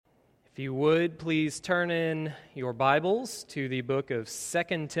If you would, please turn in your Bibles to the book of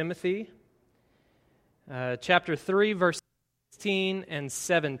 2 Timothy, chapter 3, verse 16 and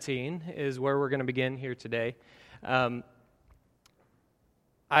 17 is where we're going to begin here today.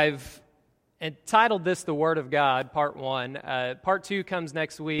 I've entitled this The Word of God, Part 1. Part 2 comes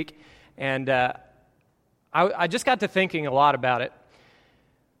next week, and I just got to thinking a lot about it.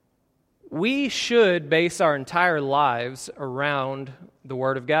 We should base our entire lives around the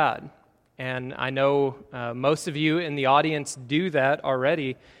Word of God. And I know most of you in the audience do that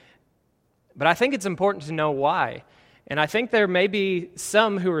already, but I think it's important to know why. And I think there may be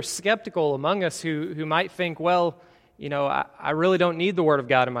some who are skeptical among us who might think, well, you know, I really don't need the Word of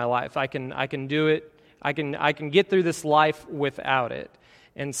God in my life. I can do it. I can get through this life without it.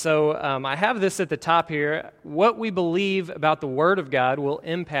 And so I have this at the top here. What we believe about the Word of God will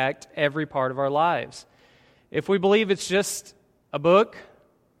impact every part of our lives. If we believe it's just a book,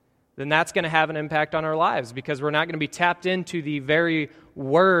 then that's going to have an impact on our lives because we're not going to be tapped into the very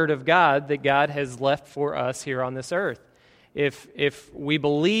Word of God that God has left for us here on this earth. If we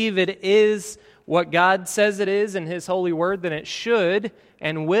believe it is what God says it is in His holy Word, then it should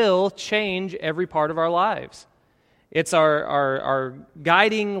and will change every part of our lives. It's our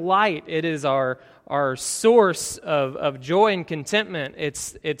guiding light. It is our source of joy and contentment.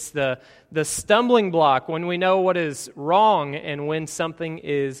 It's the stumbling block when we know what is wrong and when something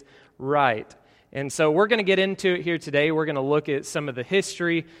is right. And so we're going to get into it here today. We're going to look at some of the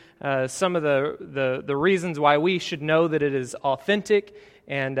history, some of the reasons why we should know that it is authentic,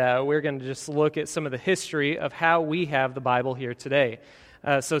 and we're going to just look at some of the history of how we have the Bible here today.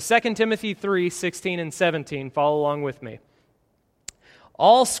 So 2 Timothy 3, 16 and 17, follow along with me.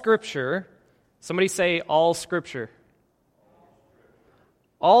 All Scripture, somebody say all Scripture.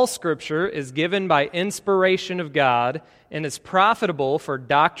 All Scripture is given by inspiration of God and is profitable for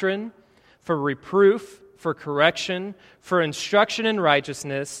doctrine, for reproof, for correction, for instruction in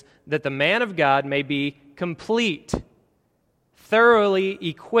righteousness, that the man of God may be complete, thoroughly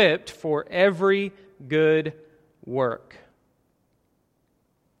equipped for every good work.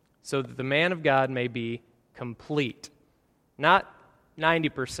 So that the man of God may be complete. Not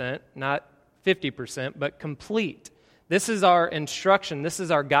 90%, not 50%, but complete. This is our instruction. This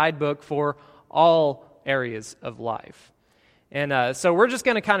is our guidebook for all areas of life. And so we're just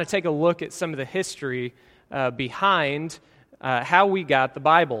going to kind of take a look at some of the history behind how we got the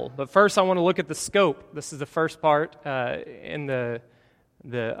Bible. But first I want to look at the scope. This is the first part in the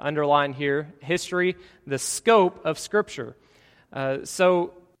underline here, history, the scope of Scripture.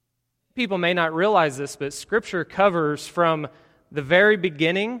 So people may not realize this, but Scripture covers from the very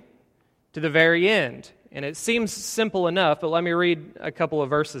beginning to the very end. And it seems simple enough, but let me read a couple of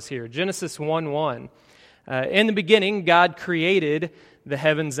verses here. Genesis 1:1. In the beginning, God created the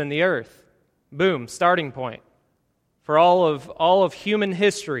heavens and the earth. Boom, starting point. For all of human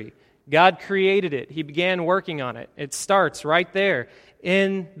history, God created it. He began working on it. It starts right there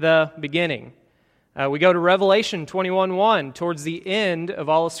in the beginning. We go to Revelation 21:1, towards the end of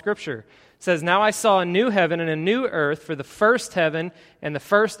all of Scripture. It says, "Now I saw a new heaven and a new earth, for the first heaven and the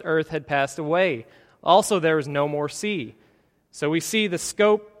first earth had passed away. Also there was no more sea." So we see the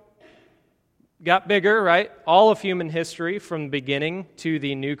scope got bigger, right? All of human history from the beginning to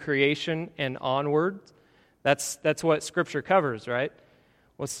the new creation and onward. That's what Scripture covers, right?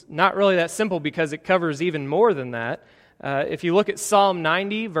 Well, it's not really that simple because it covers even more than that. If you look at Psalm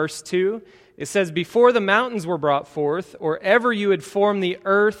 90, verse 2, it says, "Before the mountains were brought forth, or ever you had formed the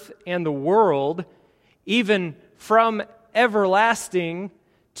earth and the world, even from everlasting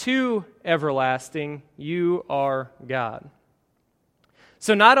to everlasting, you are God."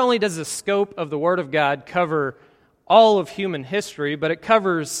 So not only does the scope of the Word of God cover all of human history, but it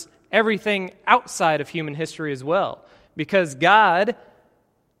covers everything outside of human history as well. Because God,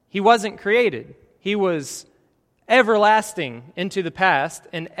 He wasn't created. He was everlasting into the past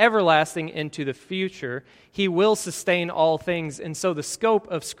and everlasting into the future. He will sustain all things. And so the scope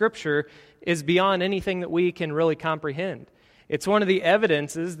of Scripture is beyond anything that we can really comprehend. It's one of the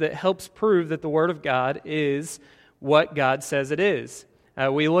evidences that helps prove that the Word of God is what God says it is.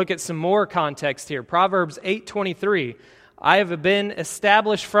 We look at some more context here. Proverbs 8:23, "I have been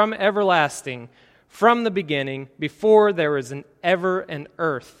established from everlasting, from the beginning, before there was an ever an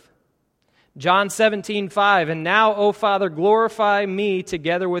earth." John 17:5, "And now, O Father, glorify me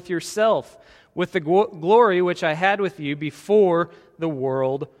together with yourself, with the glory which I had with you before the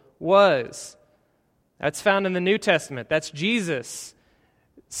world was." That's found in the New Testament. That's Jesus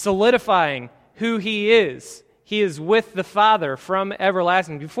solidifying who He is. He is with the Father from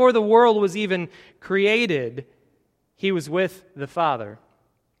everlasting. Before the world was even created, He was with the Father.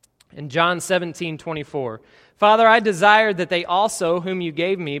 In John 17:24, Father, I desire that they also, whom you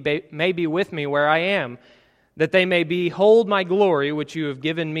gave me, may be with me where I am, that they may behold my glory which you have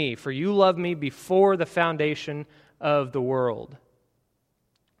given me, for you loved me before the foundation of the world.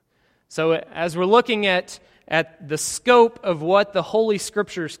 So as we're looking at the scope of what the Holy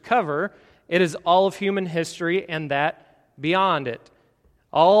Scriptures cover, it is all of human history and that beyond it.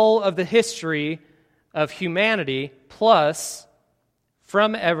 All of the history of humanity plus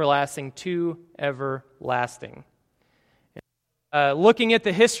from everlasting to everlasting. Looking at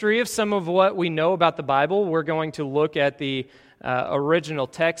the history of some of what we know about the Bible, we're going to look at the original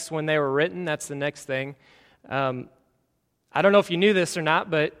texts when they were written. That's the next thing. I don't know if you knew this or not,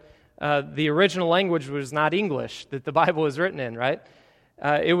 but the original language was not English that the Bible was written in, right?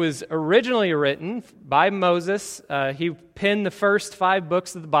 It was originally written by Moses. He penned the first 5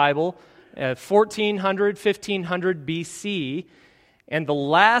 books of the Bible, 1400, 1500 BC, and the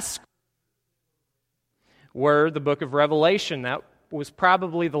last were the book of Revelation. That was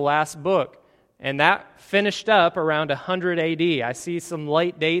probably the last book, and that finished up around 100 AD. I see some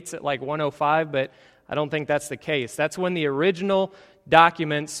late dates at like 105, but I don't think that's the case. That's when the original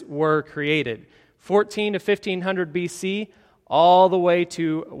documents were created, 14 to 1500 BC, all the way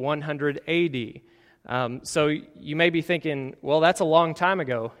to 100 AD. So you may be thinking, well, that's a long time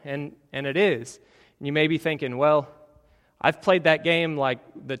ago, and it is. And you may be thinking, well, I've played that game, like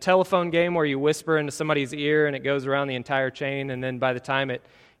the telephone game where you whisper into somebody's ear and it goes around the entire chain, and then by the time it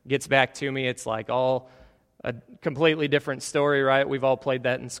gets back to me, it's like all a completely different story, right? We've all played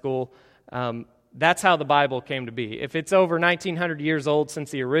that in school. That's how the Bible came to be. If it's over 1,900 years old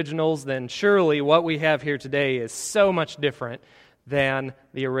since the originals, then surely what we have here today is so much different than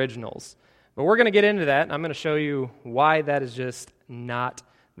the originals. But we're going to get into that, and I'm going to show you why that is just not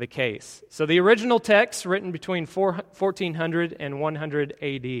the case. So the original text written between 1400 and 100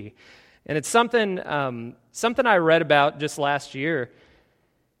 AD. And it's something I read about just last year.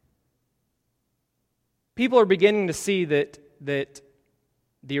 People are beginning to see that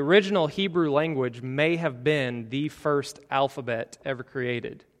the original Hebrew language may have been the first alphabet ever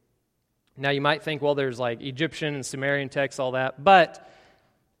created. Now you might think, well, there's like Egyptian and Sumerian texts, all that, but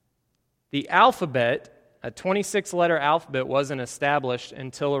the alphabet, a 26-letter alphabet, wasn't established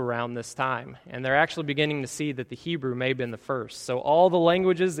until around this time. And they're actually beginning to see that the Hebrew may have been the first. So all the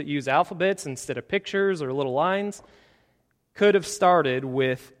languages that use alphabets instead of pictures or little lines could have started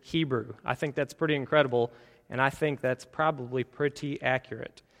with Hebrew. I think that's pretty incredible, and I think that's probably pretty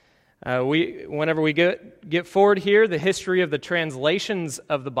accurate. Whenever we get forward here, the history of the translations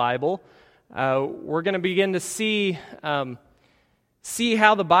of the Bible, we're going to begin to see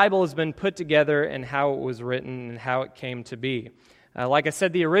how the Bible has been put together and how it was written and how it came to be. Like I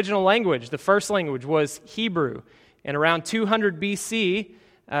said, the original language, the first language, was Hebrew. And around 200 BC,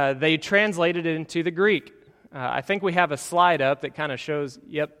 they translated it into the Greek. I think we have a slide up that kind of shows,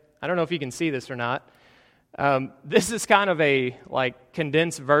 I don't know if you can see this or not. This is kind of a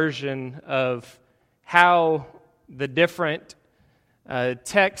condensed version of how the different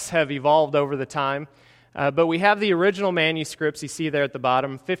texts have evolved over the time. But we have the original manuscripts you see there at the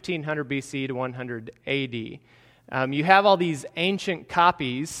bottom, 1500 BC to 100 AD. You have all these ancient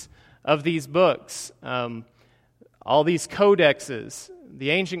copies of these books, all these codexes,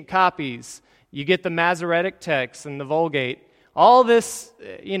 the ancient copies. You get the Masoretic text and the Vulgate. All this,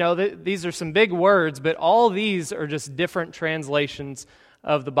 these are some big words, but all these are just different translations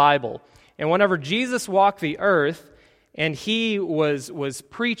of the Bible. And whenever Jesus walked the earth and he was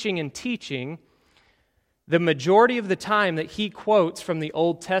preaching and teaching, the majority of the time that he quotes from the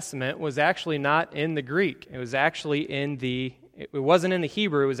Old Testament was actually not in the Greek. It was actually it wasn't in the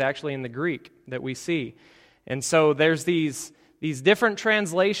Hebrew, it was actually in the Greek that we see. And so there's these different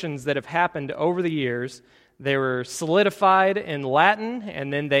translations that have happened over the years. They were solidified in Latin,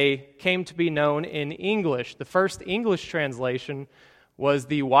 and then they came to be known in English. The first English translation was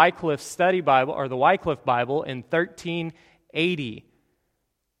the Wycliffe Study Bible, or the Wycliffe Bible, in 1380.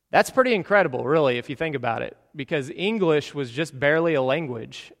 That's pretty incredible, really, if you think about it, because English was just barely a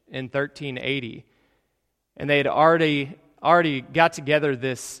language in 1380, and they had already got together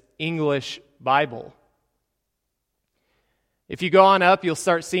this English Bible. If you go on up, you'll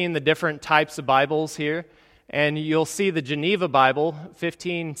start seeing the different types of Bibles here, and you'll see the Geneva Bible,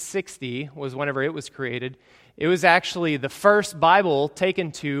 1560 was whenever it was created. It was actually the first Bible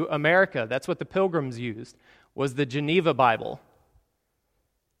taken to America. That's what the Pilgrims used, was the Geneva Bible.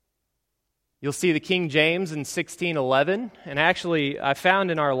 You'll see the King James in 1611, and actually I found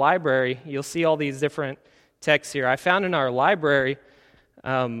in our library, you'll see all these different texts here. I found in our library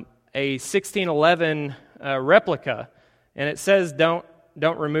a 1611 replica, and it says, don't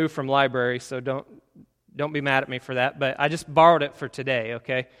don't remove from library, so don't be mad at me for that, but I just borrowed it for today,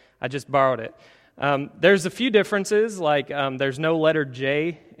 okay? I just borrowed it. There's a few differences, like there's no letter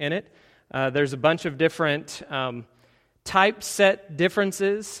J in it. There's a bunch of different typeset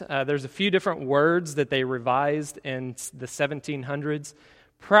differences. There's a few different words that they revised in the 1700s.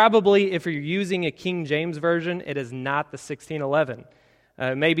 Probably, if you're using a King James Version, it is not the 1611.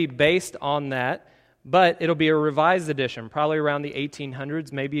 It may be based on that, but it'll be a revised edition, probably around the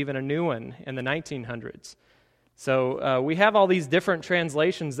 1800s, maybe even a new one in the 1900s. So we have all these different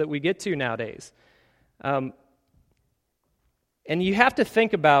translations that we get to nowadays. And you have to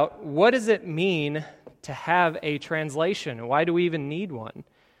think about, what does it mean to have a translation? Why do we even need one?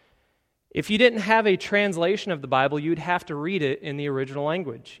 If you didn't have a translation of the Bible, you'd have to read it in the original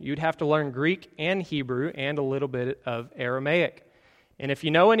language. You'd have to learn Greek and Hebrew and a little bit of Aramaic. And if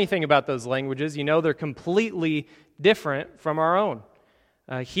you know anything about those languages, you know they're completely different from our own.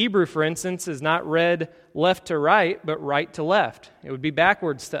 Hebrew, for instance, is not read left to right, but right to left. It would be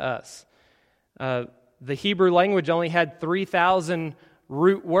backwards to us. The Hebrew language only had 3,000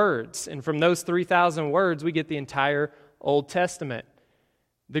 root words, and from those 3,000 words, we get the entire Old Testament.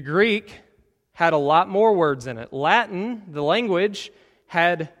 The Greek had a lot more words in it. Latin, the language,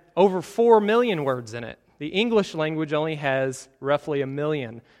 had over 4 million words in it. The English language only has roughly 1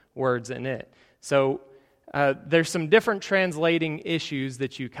 million words in it. So there's some different translating issues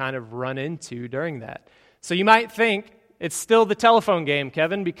that you kind of run into during that. So you might think it's still the telephone game,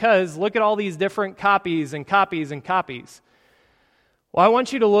 Kevin, because look at all these different copies and copies and copies. Well, I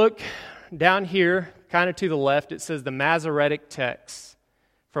want you to look down here, kind of to the left. It says the Masoretic text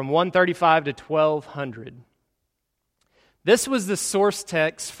from 135 to 1200. This was the source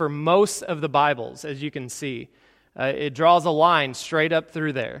text for most of the Bibles, as you can see. It draws a line straight up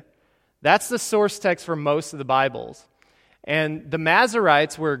through there. That's the source text for most of the Bibles. And the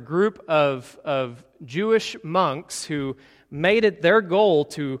Masoretes were a group of Jewish monks who made it their goal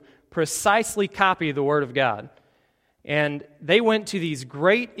to precisely copy the Word of God. And they went to these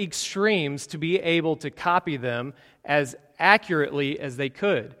great extremes to be able to copy them as accurately as they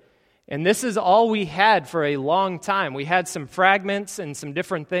could. And this is all we had for a long time. We had some fragments and some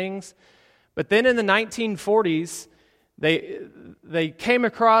different things. But then in the 1940s, they came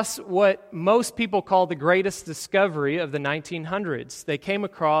across what most people call the greatest discovery of the 1900s. They came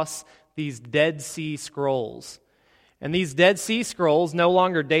across these Dead Sea Scrolls. And these Dead Sea Scrolls no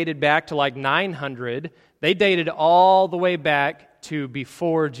longer dated back to like 900. They dated all the way back to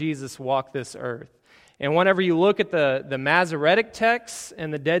before Jesus walked this earth. And whenever you look at the Masoretic texts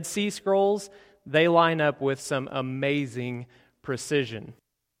and the Dead Sea Scrolls, they line up with some amazing precision.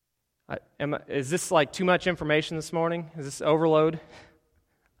 Is this like too much information this morning? Is this overload?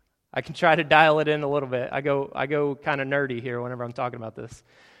 I can try to dial it in a little bit. I go kind of nerdy here whenever I'm talking about this.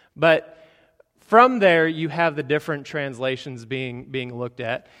 But from there, you have the different translations being looked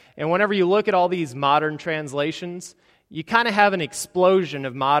at. And whenever you look at all these modern translations, you kind of have an explosion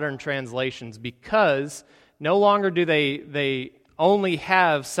of modern translations because no longer do they only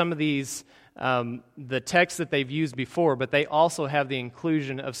have some of these, the texts that they've used before, but they also have the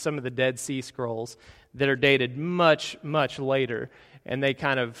inclusion of some of the Dead Sea Scrolls that are dated much, much later, and they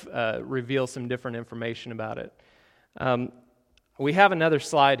kind of reveal some different information about it. We have another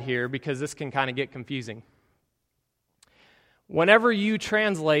slide here because this can kind of get confusing. Whenever you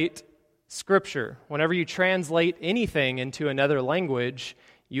translate Scripture, whenever you translate anything into another language,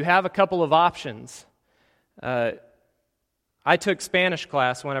 you have a couple of options. I took Spanish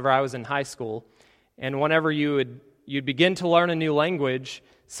class whenever I was in high school, and whenever you'd begin to learn a new language,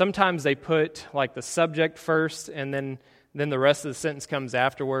 sometimes they put like the subject first, and then the rest of the sentence comes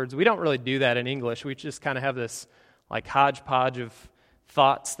afterwards. We don't really do that in English. We just kind of have this like hodgepodge of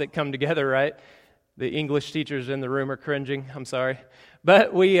thoughts that come together, right? The English teachers in the room are cringing. I'm sorry,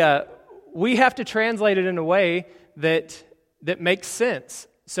 but we have to translate it in a way that makes sense.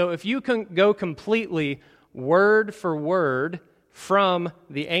 So if you can go completely word for word from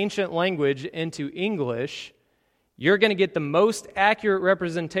the ancient language into English, you're going to get the most accurate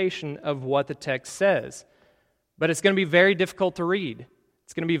representation of what the text says. But it's going to be very difficult to read.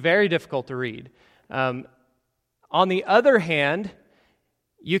 It's going to be very difficult to read. On the other hand,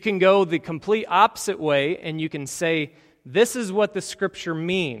 you can go the complete opposite way and you can say, this is what the Scripture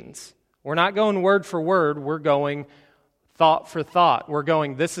means. We're not going word for word, we're going thought for thought. We're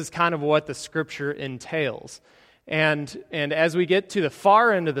going, this is kind of what the Scripture entails. And as we get to the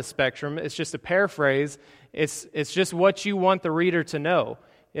far end of the spectrum, it's just a paraphrase. It's just what you want the reader to know.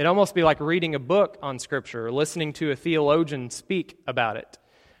 It'd almost be like reading a book on Scripture or listening to a theologian speak about it.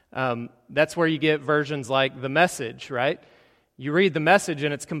 That's where you get versions like The Message, right? You read the Message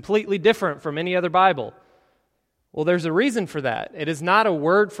and it's completely different from any other Bible. Well, there's a reason for that. It is not a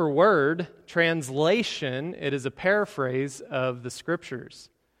word-for-word translation. It is a paraphrase of the Scriptures.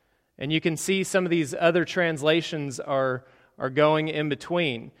 And you can see some of these other translations are going in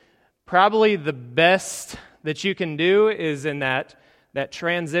between. Probably the best that you can do is in that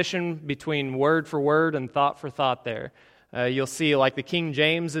transition between word for word and thought for thought there. You'll see like the King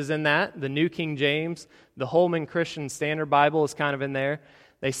James is in that, the New King James, the Holman Christian Standard Bible is kind of in there.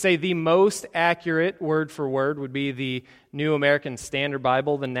 They say the most accurate word for word would be the New American Standard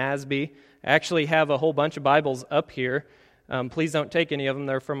Bible, the NASB. I actually have a whole bunch of Bibles up here. Please don't take any of them.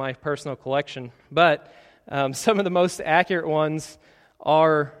 They're from my personal collection. But some of the most accurate ones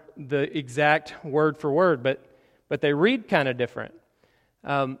are the exact word for word, but they read kind of different.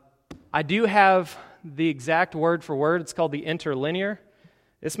 I do have the exact word for word. It's called the Interlinear.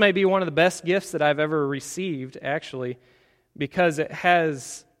 This may be one of the best gifts that I've ever received, actually, because it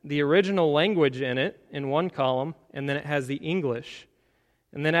has the original language in it in one column, and then it has the English.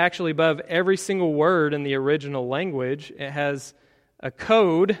 And then actually above every single word in the original language, it has a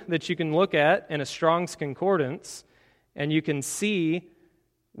code that you can look at in a Strong's Concordance, and you can see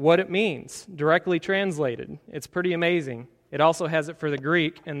what it means, directly translated. It's pretty amazing. It also has it for the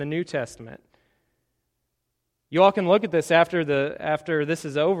Greek and the New Testament. You all can look at this after this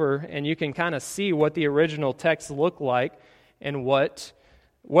is over, and you can kind of see what the original text looked like and what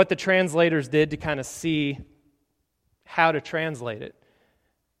the translators did to kind of see how to translate it.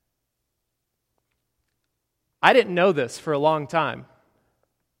 I didn't know this for a long time.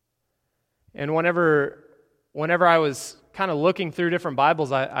 And whenever I was kind of looking through different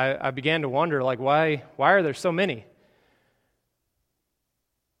Bibles, I began to wonder, like, why are there so many?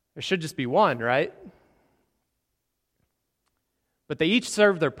 There should just be one, right? But they each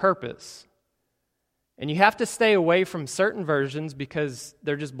serve their purpose. And you have to stay away from certain versions because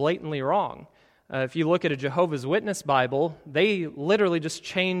they're just blatantly wrong. If you look at a Jehovah's Witness Bible, they literally just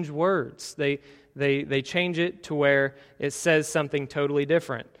change words. They change it to where it says something totally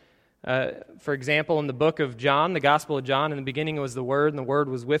different. For example, in the book of John, the Gospel of John, in the beginning was the Word, and the Word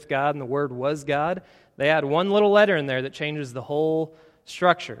was with God, and the Word was God. They add one little letter in there that changes the whole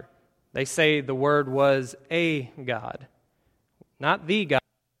structure. They say the Word was a God. Not the God,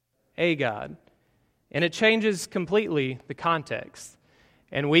 a God. And it changes completely the context.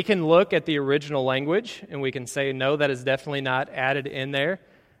 And we can look at the original language, and we can say, no, that is definitely not added in there.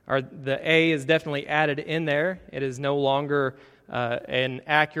 Or the A is definitely added in there. It is no longer an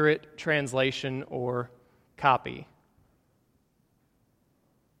accurate translation or copy.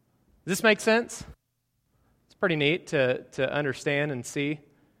 Does this make sense? It's pretty neat to understand and see.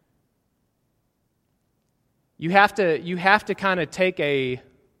 You have to kind of take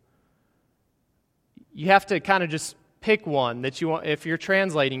you have to kind of just pick one that you want. If you're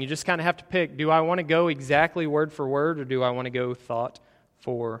translating, you just kind of have to pick, do I want to go exactly word for word, or do I want to go thought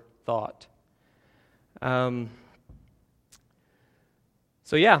for thought? So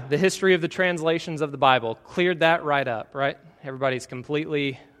yeah, the history of the translations of the Bible cleared that right up, right? Everybody's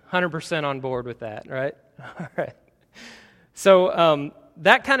completely 100% on board with that, right? All right. So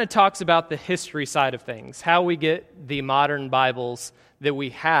that kind of talks about the history side of things, how we get the modern Bibles that we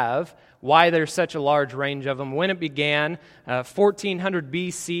have, why there's such a large range of them, when it began, 1400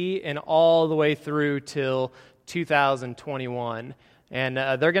 BC and all the way through till 2021. And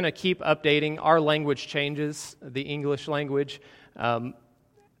they're going to keep updating. Our language changes, the English language.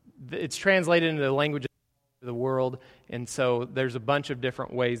 It's translated into the language of the world, and so there's a bunch of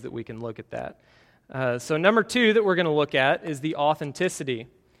different ways that we can look at that. So number 2 that we're going to look at is the authenticity.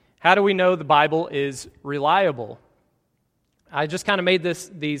 How do we know the Bible is reliable? I just kind of made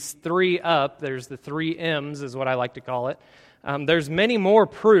these 3 up. There's the 3 M's is what I like to call it. There's many more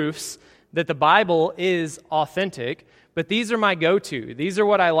proofs that the Bible is authentic, but these are my go-to. These are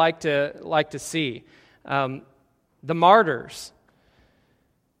what I like to see. The martyrs.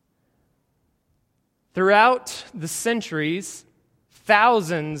 Throughout the centuries,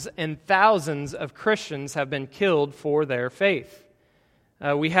 thousands and thousands of Christians have been killed for their faith.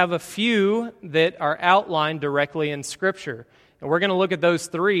 We have a few that are outlined directly in Scripture. And we're going to look at those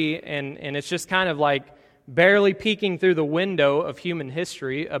 3, and it's just kind of like barely peeking through the window of human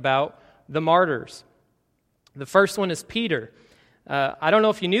history about the martyrs. The first one is Peter. I don't know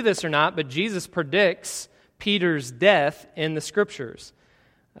if you knew this or not, but Jesus predicts Peter's death in the Scriptures.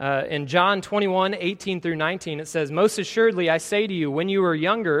 In John 21:18 through 19, it says, "Most assuredly I say to you, when you were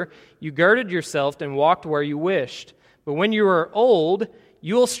younger, you girded yourself and walked where you wished. But when you are old,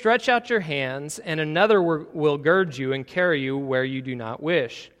 you will stretch out your hands, and another will gird you and carry you where you do not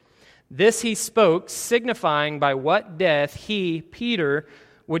wish. This he spoke, signifying by what death he, Peter,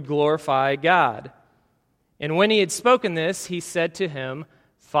 would glorify God. And when he had spoken this, he said to him,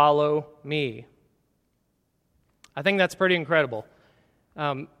 "Follow me." I think that's pretty incredible.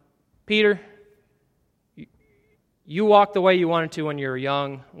 Peter, you walk the way you wanted to when you were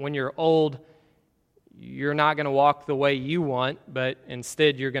young. When you're old, you're not going to walk the way you want, but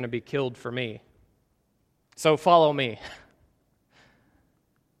instead you're going to be killed for me. So follow me.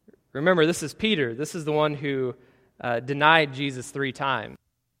 Remember, this is Peter. This is the one who denied Jesus 3 times.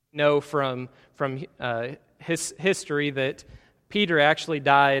 We know from his history that Peter actually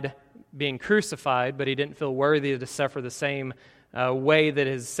died being crucified, but he didn't feel worthy to suffer the same way that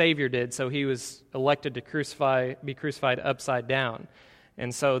his Savior did, so he was elected to be crucified upside down.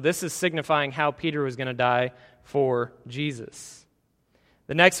 And so this is signifying how Peter was going to die for Jesus.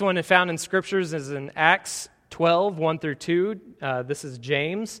 The next one found in Scriptures is in Acts 12, 1 through 2. This is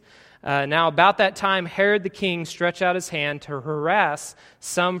James. Now about that time, Herod the king stretched out his hand to harass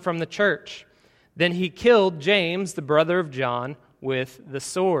some from the church. Then he killed James, the brother of John, with the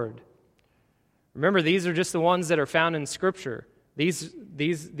sword. Remember, these are just the ones that are found in Scripture.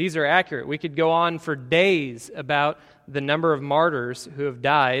 These are accurate. We could go on for days about the number of martyrs who have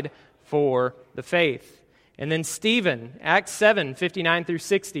died for the faith. And then Stephen, Acts 7, 59 through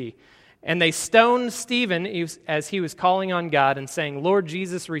 60. And they stoned Stephen as he was calling on God and saying, "Lord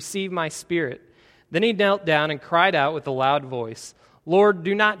Jesus, receive my spirit." Then he knelt down and cried out with a loud voice, "Lord,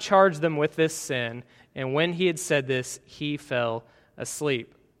 do not charge them with this sin." And when he had said this, he fell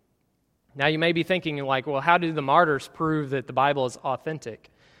asleep. Now you may be thinking, like, well, how do the martyrs prove that the Bible is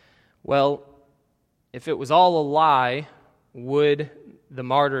authentic? Well, if it was all a lie, would the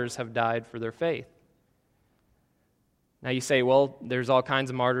martyrs have died for their faith? Now you say, well, there's all kinds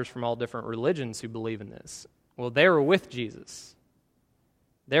of martyrs from all different religions who believe in this. Well, they were with Jesus.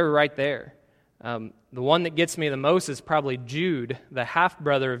 They were right there. The one that gets me the most is probably Jude, the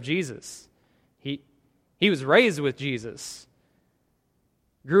half-brother of Jesus. He was raised with Jesus,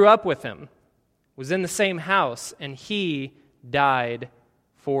 grew up with him, was in the same house, and he died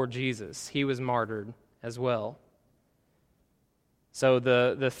for Jesus. He was martyred as well. So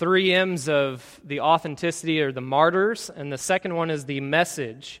the 3 M's of the authenticity are the martyrs, and the second one is the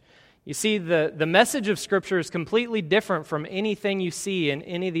message. You see, the message of Scripture is completely different from anything you see in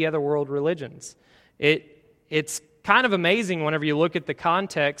any of the other world religions. It's kind of amazing whenever you look at the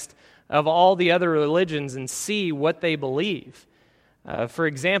context of all the other religions and see what they believe. For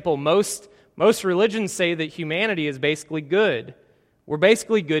example, most religions say that humanity is basically good. We're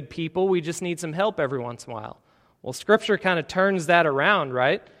basically good people. We just need some help every once in a while. Well, Scripture kind of turns that around,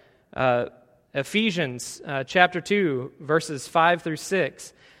 right? Ephesians chapter 2, verses 5 through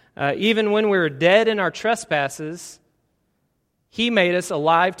 6. Even when we were dead in our trespasses, He made us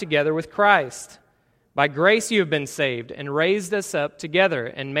alive together with Christ. By grace you have been saved, and raised us up together,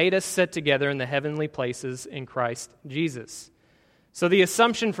 and made us sit together in the heavenly places in Christ Jesus. So the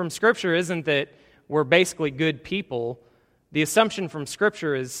assumption from Scripture isn't that we're basically good people. The assumption from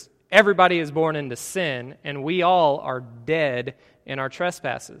Scripture is everybody is born into sin, and we all are dead in our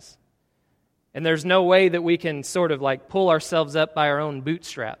trespasses. And there's no way that we can sort of like pull ourselves up by our own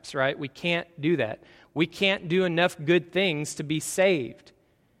bootstraps, right? We can't do that. We can't do enough good things to be saved.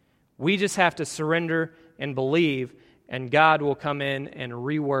 We just have to surrender and believe, and God will come in and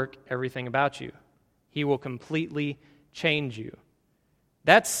rework everything about you. He will completely change you.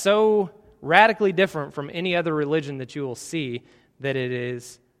 That's so radically different from any other religion that you will see that it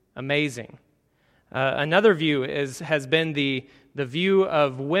is amazing. Another view has been the view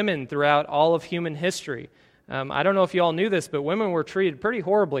of women throughout all of human history. I don't know if you all knew this, but women were treated pretty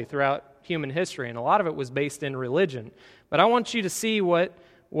horribly throughout human history, and a lot of it was based in religion. But I want you to see what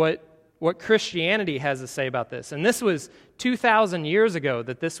Christianity has to say about this. And this was 2,000 years ago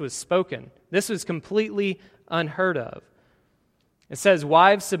that this was spoken. This was completely unheard of. It says,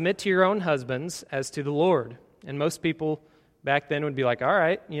 "Wives, submit to your own husbands as to the Lord." And most people back then would be like, all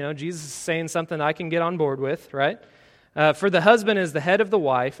right, Jesus is saying something I can get on board with, right? "For the husband is the head of the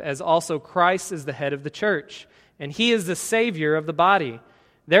wife, as also Christ is the head of the church, and he is the Savior of the body.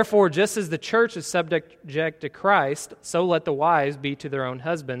 Therefore, just as the church is subject to Christ, so let the wives be to their own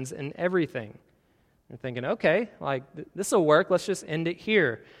husbands in everything." You're thinking, okay, this will work, let's just end it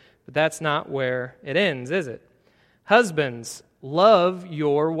here. But that's not where it ends, is it? "Husbands, love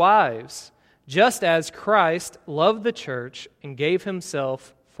your wives, just as Christ loved the church and gave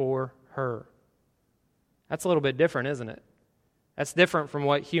himself for her." That's a little bit different, isn't it? That's different from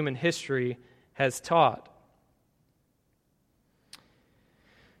what human history has taught.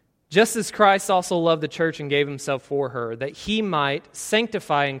 Just as Christ also loved the church and gave himself for her, that he might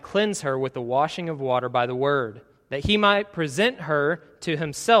sanctify and cleanse her with the washing of water by the word, that he might present her to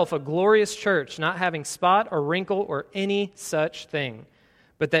himself a glorious church, not having spot or wrinkle or any such thing,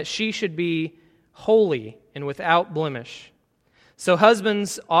 but that she should be holy and without blemish. So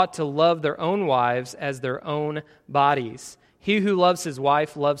husbands ought to love their own wives as their own bodies. He who loves his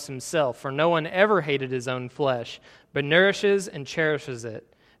wife loves himself, for no one ever hated his own flesh, but nourishes and cherishes it,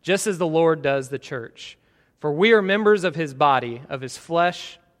 just as the Lord does the church. For we are members of his body, of his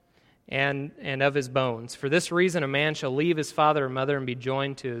flesh, and of his bones. For this reason a man shall leave his father and mother and be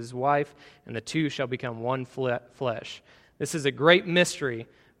joined to his wife, and the two shall become one flesh. This is a great mystery,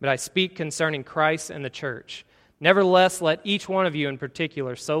 but I speak concerning Christ and the church. Nevertheless, let each one of you in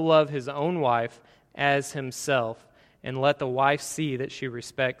particular so love his own wife as himself, and let the wife see that she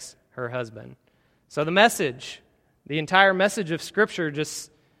respects her husband. So the message, the entire message of Scripture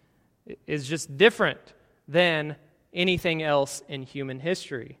is just different than anything else in human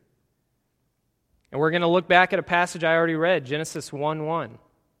history. And we're going to look back at a passage I already read, Genesis 1:1.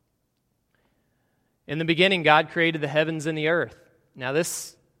 In the beginning, God created the heavens and the earth. Now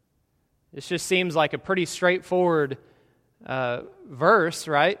this just seems like a pretty straightforward verse,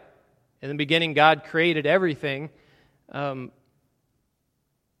 right? In the beginning, God created everything. But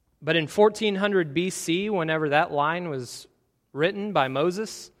in 1400 BC, whenever that line was written by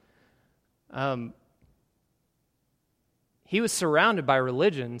Moses, he was surrounded by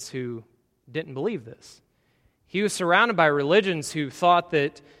religions who didn't believe this. He was surrounded by religions who thought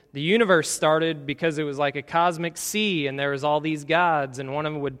that the universe started because it was like a cosmic sea and there was all these gods, and one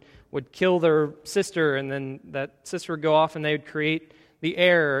of them would kill their sister, and then that sister would go off and they would create the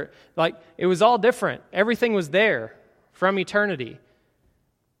air. Like, it was all different. Everything was there from eternity.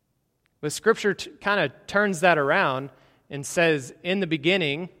 But Scripture kind of turns that around and says, in the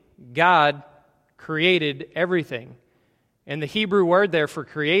beginning, God created everything. And the Hebrew word there for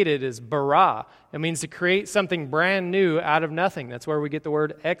created is bara. It means to create something brand new out of nothing. That's where we get the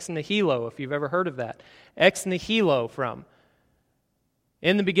word ex nihilo, if you've ever heard of that. Ex nihilo from.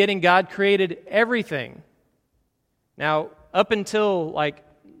 In the beginning, God created everything. Now, up until like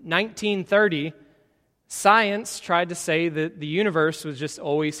 1930, science tried to say that the universe was just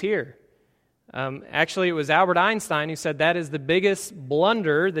always here. Actually, it was Albert Einstein who said that is the biggest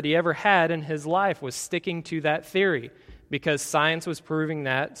blunder that he ever had in his life, was sticking to that theory, because science was proving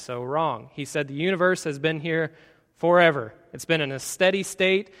that so wrong. He said the universe has been here forever. It's been in a steady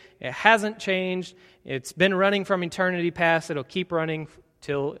state. It hasn't changed. It's been running from eternity past. It'll keep running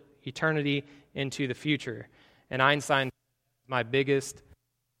till eternity into the future. And Einstein, my biggest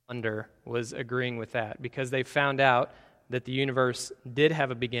blunder, was agreeing with that, because they found out that the universe did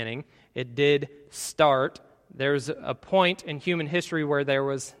have a beginning. It did start. There's a point in human history where there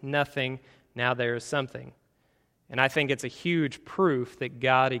was nothing. Now there is something. And I think it's a huge proof that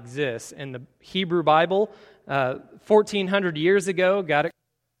God exists. In the Hebrew Bible, 1,400 years ago, got it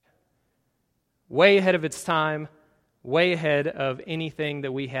way ahead of its time, way ahead of anything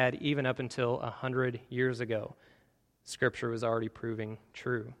that we had even up until 100 years ago. Scripture was already proving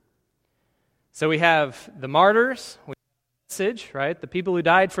true. So we have the martyrs, we have the message, right? The people who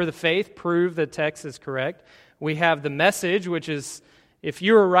died for the faith prove the text is correct. We have the message, which is, if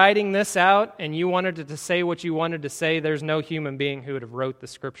you were writing this out and you wanted to say what you wanted to say, there's no human being who would have wrote the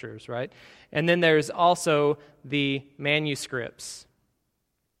Scriptures, right? And then there's also the manuscripts.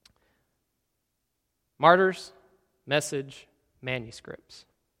 Martyrs, message, manuscripts.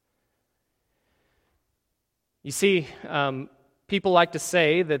 You see, people like to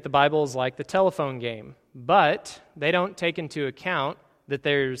say that the Bible is like the telephone game, but they don't take into account that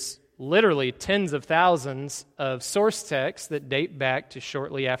there's literally tens of thousands of source texts that date back to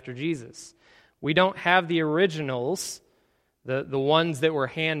shortly after Jesus. We don't have the originals, the ones that were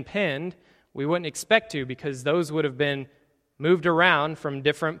hand-penned. We wouldn't expect to, because those would have been moved around from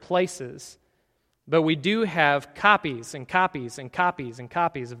different places. But we do have copies and copies and copies and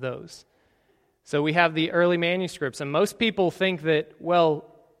copies of those. So we have the early manuscripts, and most people think that, well,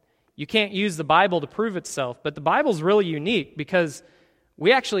 you can't use the Bible to prove itself, but the Bible's really unique because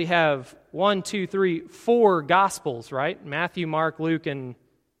we actually have 4 Gospels, right? Matthew, Mark, Luke, and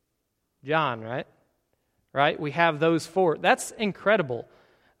John, right? Right? We have those 4. That's incredible.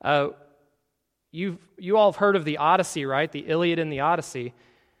 You all have heard of the Odyssey, right? The Iliad and the Odyssey.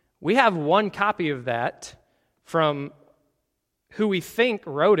 We have one copy of that from who we think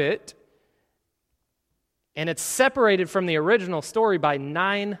wrote it, and it's separated from the original story by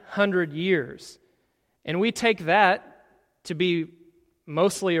 900 years. And we take that to be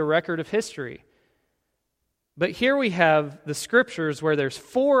mostly a record of history. But here we have the Scriptures where there's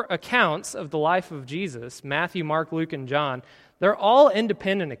 4 accounts of the life of Jesus, Matthew, Mark, Luke, and John. They're all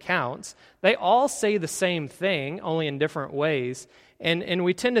independent accounts. They all say the same thing, only in different ways. And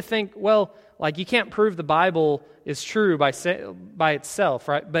we tend to think, well, like you can't prove the Bible is true by itself,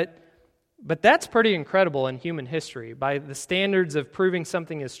 right? But that's pretty incredible in human history. By the standards of proving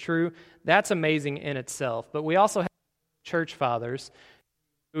something is true, that's amazing in itself. But we also have church fathers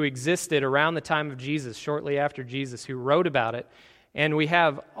who existed around the time of Jesus, shortly after Jesus, who wrote about it. And we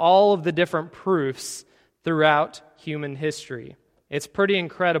have all of the different proofs throughout human history. It's pretty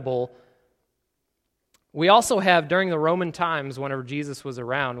incredible. We also have, during the Roman times, whenever Jesus was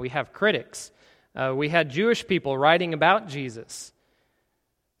around, we have critics. We had Jewish people writing about Jesus.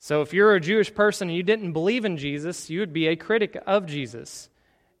 So if you're a Jewish person and you didn't believe in Jesus, you would be a critic of Jesus.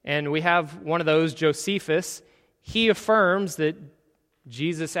 And we have one of those, Josephus. He affirms that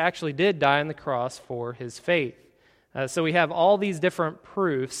Jesus actually did die on the cross for his faith. So we have all these different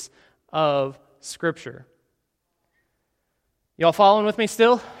proofs of Scripture. Y'all following with me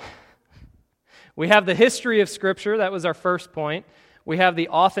still? We have the history of Scripture. That was our first point. We have the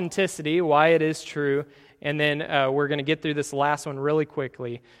authenticity, why it is true. And then we're going to get through this last one really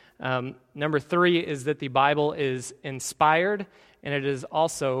quickly. Number 3 is that the Bible is inspired and it is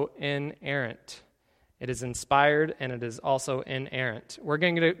also inerrant. It is inspired and it is also inerrant. We're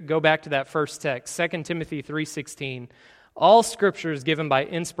going to go back to that first text, 2 Timothy 3:16. All Scripture is given by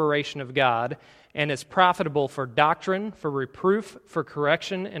inspiration of God and is profitable for doctrine, for reproof, for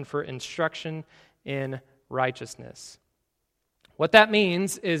correction, and for instruction in righteousness. What that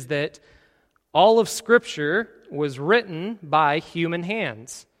means is that all of Scripture was written by human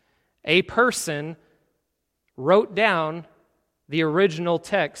hands. A person wrote down the original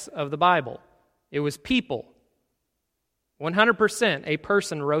text of the Bible. It was people. 100% a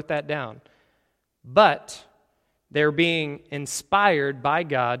person wrote that down. But they're being inspired by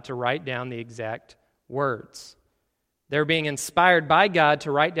God to write down the exact words. They're being inspired by God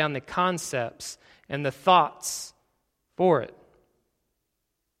to write down the concepts and the thoughts for it.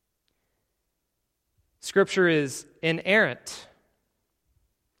 Scripture is inerrant.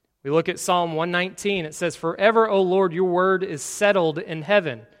 We look at Psalm 119. It says, "Forever, O Lord, your word is settled in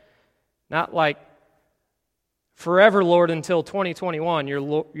heaven." Not like, forever, Lord, until 2021,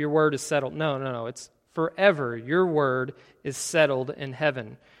 your word is settled. No. It's forever. Your word is settled in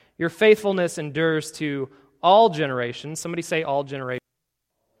heaven. Your faithfulness endures to all generations. Somebody say all generations.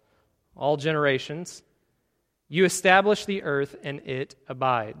 All generations. You establish the earth and it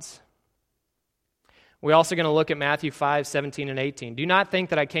abides. We're also going to look at Matthew 5:17 and 18. Do not think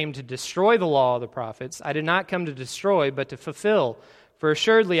that I came to destroy the law of the prophets. I did not come to destroy, but to fulfill. For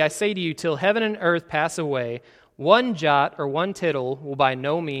assuredly I say to you, till heaven and earth pass away, one jot or one tittle will by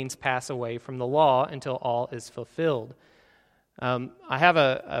no means pass away from the law until all is fulfilled. I have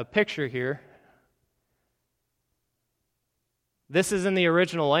a picture here. This is in the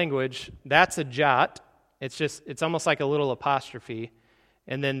original language. That's a jot. It's almost like a little apostrophe.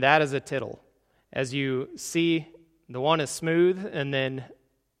 And then that is a tittle. As you see, the one is smooth, and then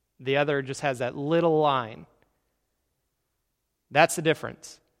the other just has that little line. That's the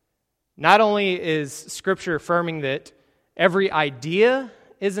difference. Not only is Scripture affirming that every idea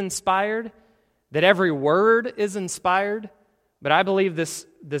is inspired, that every word is inspired, but I believe this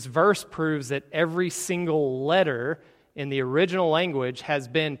verse proves that every single letter in the original language has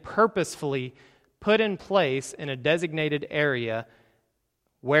been purposefully put in place in a designated area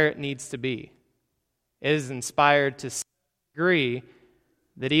where it needs to be. It is inspired to such a degree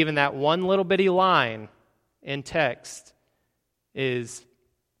that even that one little bitty line in text is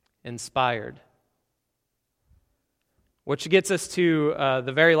inspired. Which gets us to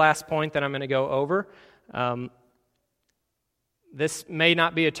the very last point that I'm going to go over. This may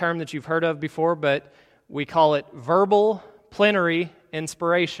not be a term that you've heard of before, but we call it verbal plenary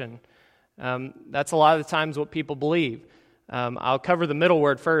inspiration. That's a lot of the times what people believe. I'll cover the middle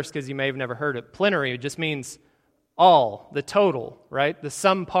word first because you may have never heard it. Plenary just means all, the total, right? The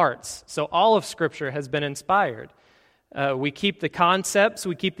sum parts. So all of Scripture has been inspired. We keep the concepts,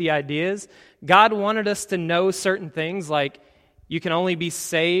 we keep the ideas. God wanted us to know certain things like you can only be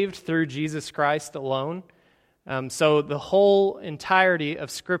saved through Jesus Christ alone. So the whole entirety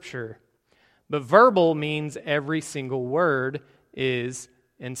of Scripture. But verbal means every single word is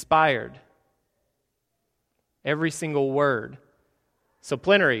inspired. Every single word. So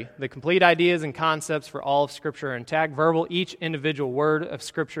plenary, the complete ideas and concepts for all of Scripture are intact. Verbal, each individual word of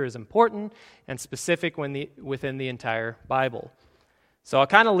Scripture is important and specific within the entire Bible. So I'll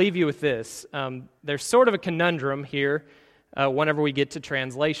kind of leave you with this. There's sort of a conundrum here whenever we get to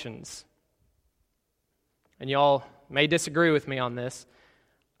translations. and y'all may disagree with me on this,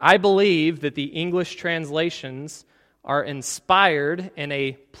 I believe that the English translations are inspired in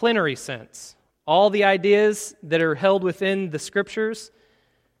a plenary sense. All the ideas that are held within the Scriptures,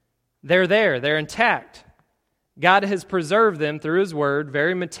 they're there, they're intact. God has preserved them through His Word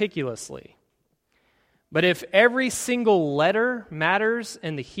very meticulously. But if every single letter matters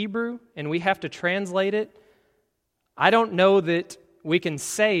in the Hebrew and we have to translate it, I don't know that we can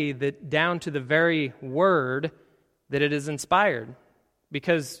say that down to the very word that it is inspired.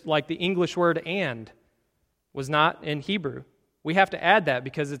 Because like the English word "and" was not in Hebrew. We have to add that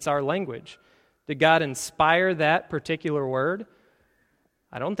because it's our language. Did God inspire that particular word?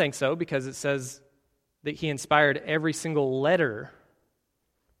 I don't think so, because it says that He inspired every single letter.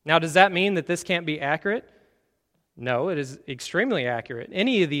 Now, does that mean that this can't be accurate? No, it is extremely accurate.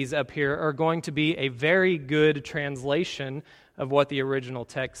 Any of these up here are going to be a very good translation of what the original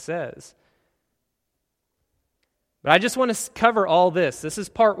text says. But I just want to cover all this. This is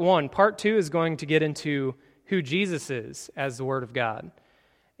part one. Part two is going to get into who Jesus is as the Word of God.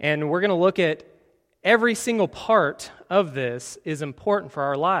 And we're going to look at every single part of this is important for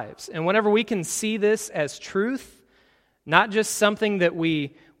our lives. And whenever we can see this as truth, not just something that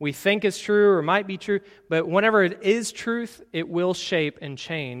we think is true or might be true, but whenever it is truth, it will shape and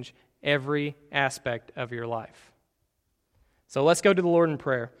change every aspect of your life. So let's go to the Lord in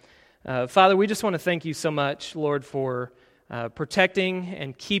prayer. Father, we just want to thank You so much, Lord, for protecting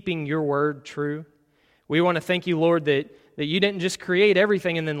and keeping Your Word true. We want to thank You, Lord, that You didn't just create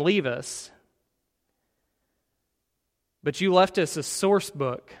everything and then leave us, but You left us a source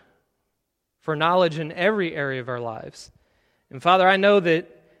book for knowledge in every area of our lives. And Father, I know that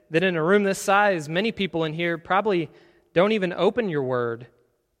in a room this size, many people in here probably don't even open Your Word.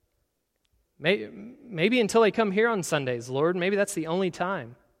 Maybe until they come here on Sundays, Lord. Maybe that's the only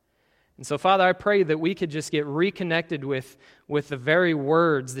time. And so, Father, I pray that we could just get reconnected with the very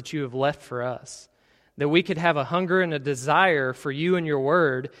words that You have left for us. That we could have a hunger and a desire for You and Your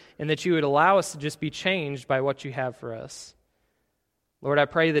Word, and that You would allow us to just be changed by what You have for us. Lord, I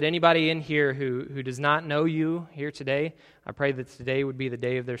pray that anybody in here who does not know You here today, I pray that today would be the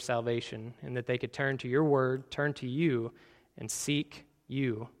day of their salvation, and that they could turn to Your Word, turn to You, and seek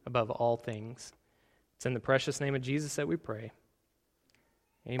You above all things. It's in the precious name of Jesus that we pray.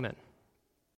 Amen.